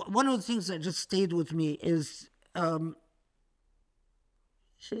one of the things that just stayed with me is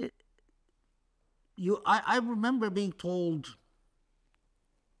I remember being told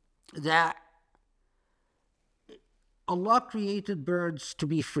that Allah created birds to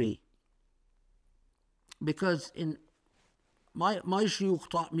be free, because in my shuyukh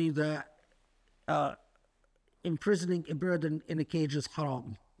taught me that imprisoning a bird in a cage is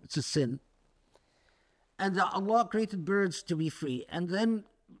haram, it's a sin, and that Allah created birds to be free. And then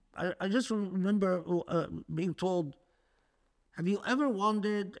I just remember being told, have you ever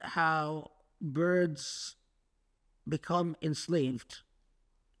wondered how birds become enslaved?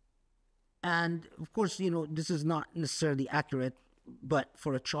 And of course, this is not necessarily accurate, but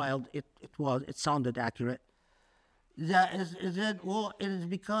for a child, it sounded accurate. That is that, well, it is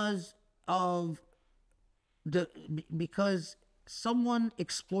because someone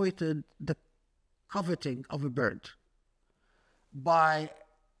exploited the coveting of a bird by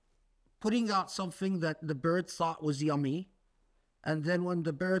putting out something that the bird thought was yummy, and then when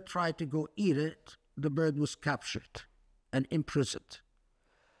the bird tried to go eat it, the bird was captured and imprisoned.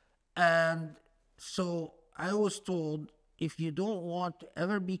 And so I was told, if you don't want to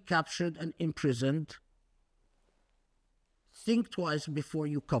ever be captured and imprisoned, think twice before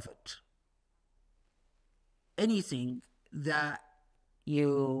you covet. Anything that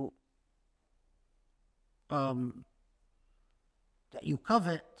you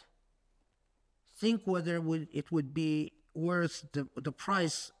covet, think whether it would be worth the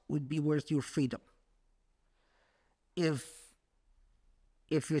price would be worth your freedom. If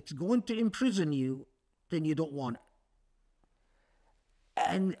it's going to imprison you, then you don't want it.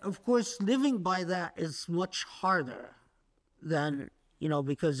 And of course, living by that is much harder than,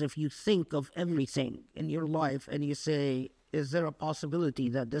 because if you think of everything in your life and you say, is there a possibility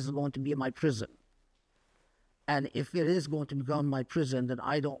that this is going to be my prison? And if it is going to become my prison, then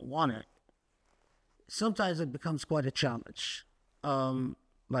I don't want it. Sometimes it becomes quite a challenge.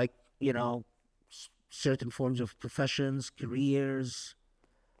 Certain forms of professions, careers.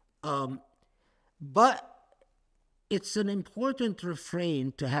 But it's an important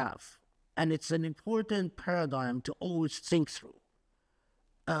refrain to have, and it's an important paradigm to always think through.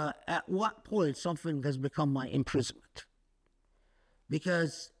 At what point something has become my imprisonment?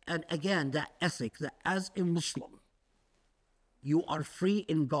 Because, and again, that ethic that as a Muslim, you are free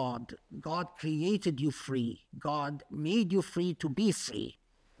in God. God created you free. God made you free to be free.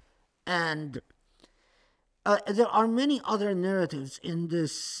 And there are many other narratives in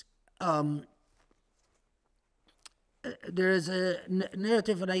this. There is a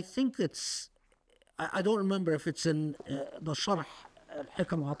narrative, and I think I don't remember if it's in the Sharh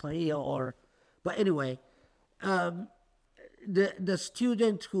Hikam or, but anyway, the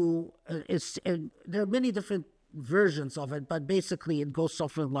student who there are many different versions of it, but basically it goes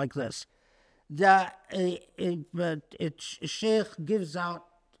something like this: that a sheikh gives out,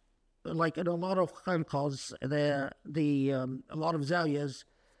 like in a lot of khanqahs, a lot of zawiyas,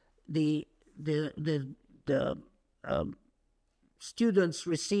 the students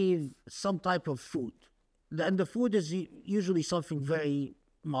receive some type of food, and the food is usually something very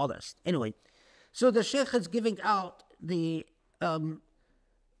modest. Anyway, so the sheikh is giving out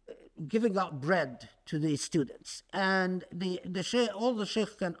bread to the students, and the sheikh, all the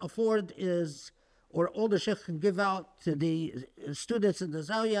sheikh can afford is, or all the sheikh can give out to the students in the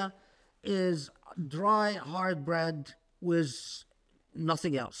zawiya is dry, hard bread with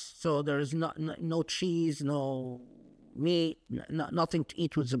nothing else. So there is no cheese, no meat, nothing to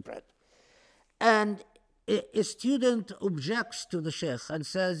eat with the bread. And a student objects to the sheikh and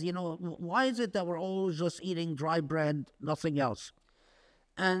says, why is it that we're always just eating dry bread, nothing else?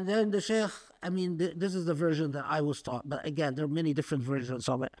 And then the sheikh, this is the version that I was taught, but again, there are many different versions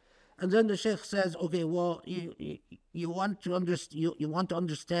of it. And then the sheikh says, okay, well, you want to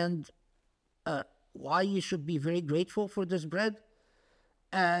understand why you should be very grateful for this bread?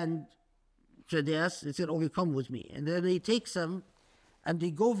 And said, yes. He said, okay, come with me. And then he takes him, and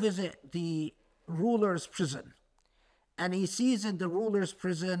they go visit the ruler's prison. And he sees in the ruler's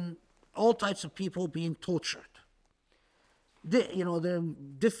prison all types of people being tortured. There are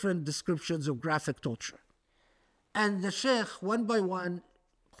different descriptions of graphic torture. And the sheikh, one by one,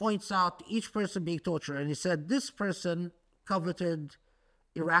 points out each person being tortured. And he said, this person coveted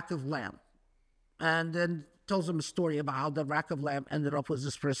a rack of lamb. And then tells him a story about how the rack of lamb ended up with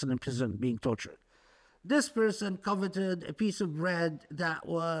this person in prison being tortured. This person coveted a piece of bread that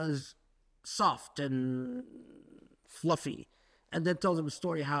was soft and fluffy, and then tells him a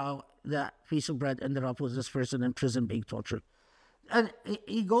story how that piece of bread ended up with this person in prison being tortured. And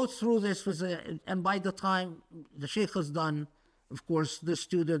he goes through this and by the time the sheikh is done, of course, the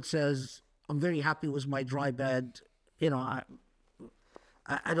student says, I'm very happy with my dry bed. I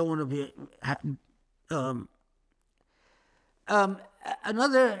don't want to be...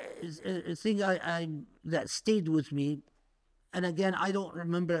 another thing that stayed with me, and again, I don't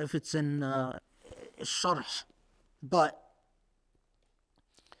remember if it's in Sharh, but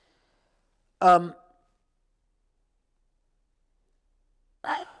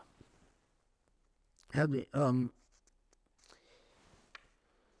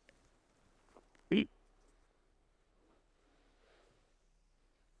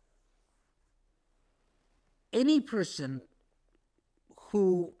any person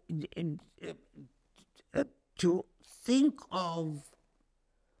who to think of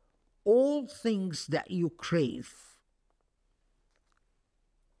all things that you crave,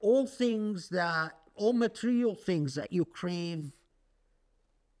 all material things that you crave,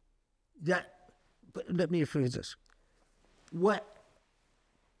 let me rephrase this. What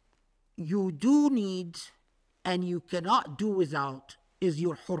you do need and you cannot do without is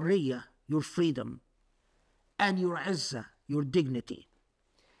your hurriya, your freedom, and your izzah, your dignity.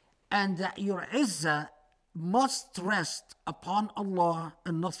 And that your izzah must rest upon Allah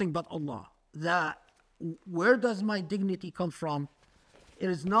and nothing but Allah. That where does my dignity come from? It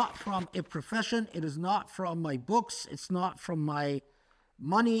is not from a profession, it is not from my books, it's not from my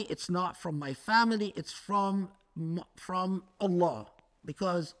money, it's not from my family, it's from Allah.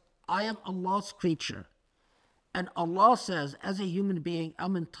 Because I am Allah's creature. And Allah says, as a human being,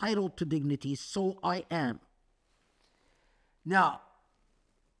 I'm entitled to dignity, so I am. Now,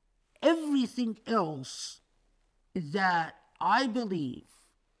 everything else that I believe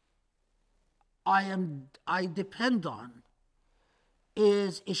I depend on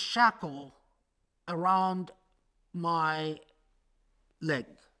is a shackle around my leg.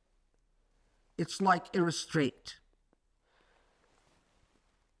 It's like a restraint.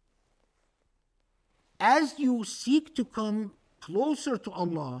 As you seek to come closer to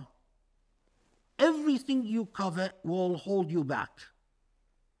Allah, everything you covet will hold you back.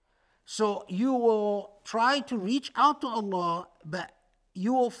 So you will try to reach out to Allah, but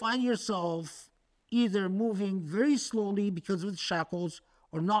you will find yourself either moving very slowly because of the shackles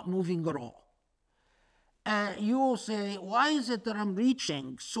or not moving at all. And you will say, why is it that I'm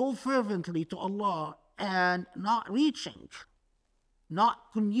reaching so fervently to Allah and not reaching,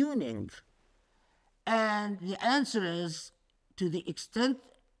 not communing? And the answer is, to the extent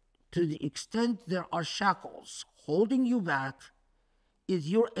there are shackles holding you back, is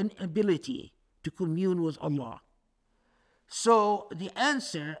your inability to commune with Allah. So the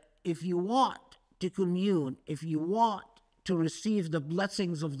answer, if you want to commune, if you want to receive the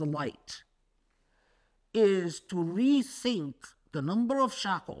blessings of the light, is to rethink the number of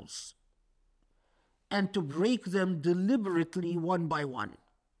shackles and to break them deliberately one by one.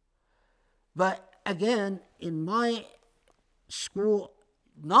 But again, in my school,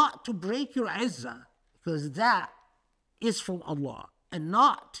 not to break your izzah, because that is from Allah, and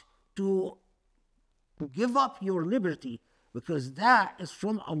not to give up your liberty, because that is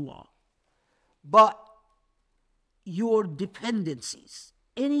from Allah, but your dependencies,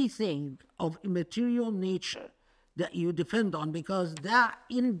 anything of immaterial nature that you depend on, because that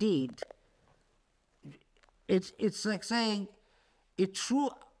indeed, it's like saying,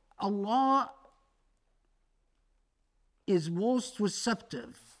 Allah is most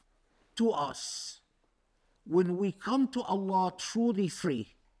receptive to us when we come to Allah truly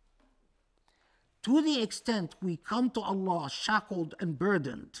free. To the extent we come to Allah shackled and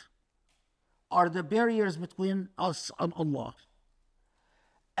burdened, are the barriers between us and Allah.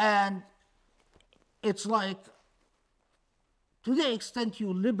 And it's like, to the extent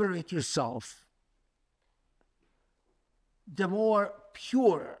you liberate yourself, the more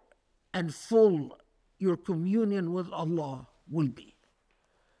pure and full your communion with Allah will be.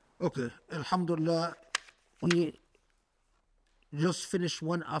 Okay, Alhamdulillah, we just finished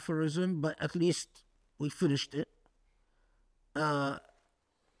one aphorism, but at least we finished it.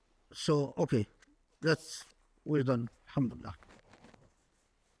 So, okay, we're done, Alhamdulillah.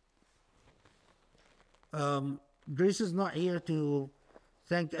 Grace is not here to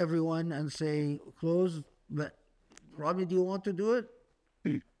thank everyone and say close, but Robbie, do you want to do it?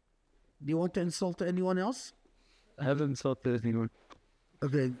 Do you want to insult anyone else? I haven't insulted anyone.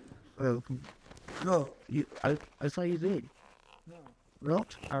 Okay. No, I thought you did. No?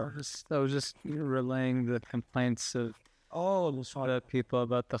 I was just relaying the complaints of the people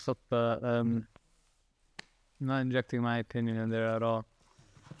about the khutbah. Not injecting my opinion in there at all.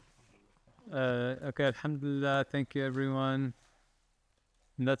 Okay, Alhamdulillah, thank you everyone.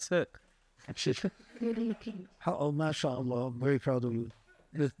 And that's it. Oh, mashallah, I'm very proud of you.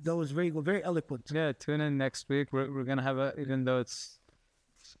 That was very good, very eloquent. Yeah, tune in next week. We're gonna have even though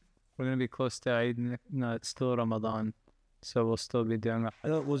we're gonna be close to Eid. No, it's still Ramadan, so we'll still be doing that.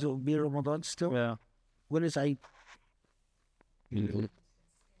 Was it be Ramadan still? Yeah. When is Eid?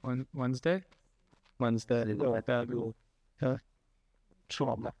 Wednesday. Yeah.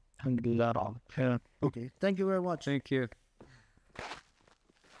 Alhamdulillah. Yeah. Okay, thank you very much. Thank you.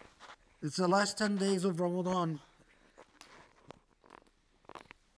 It's the last 10 days of Ramadan.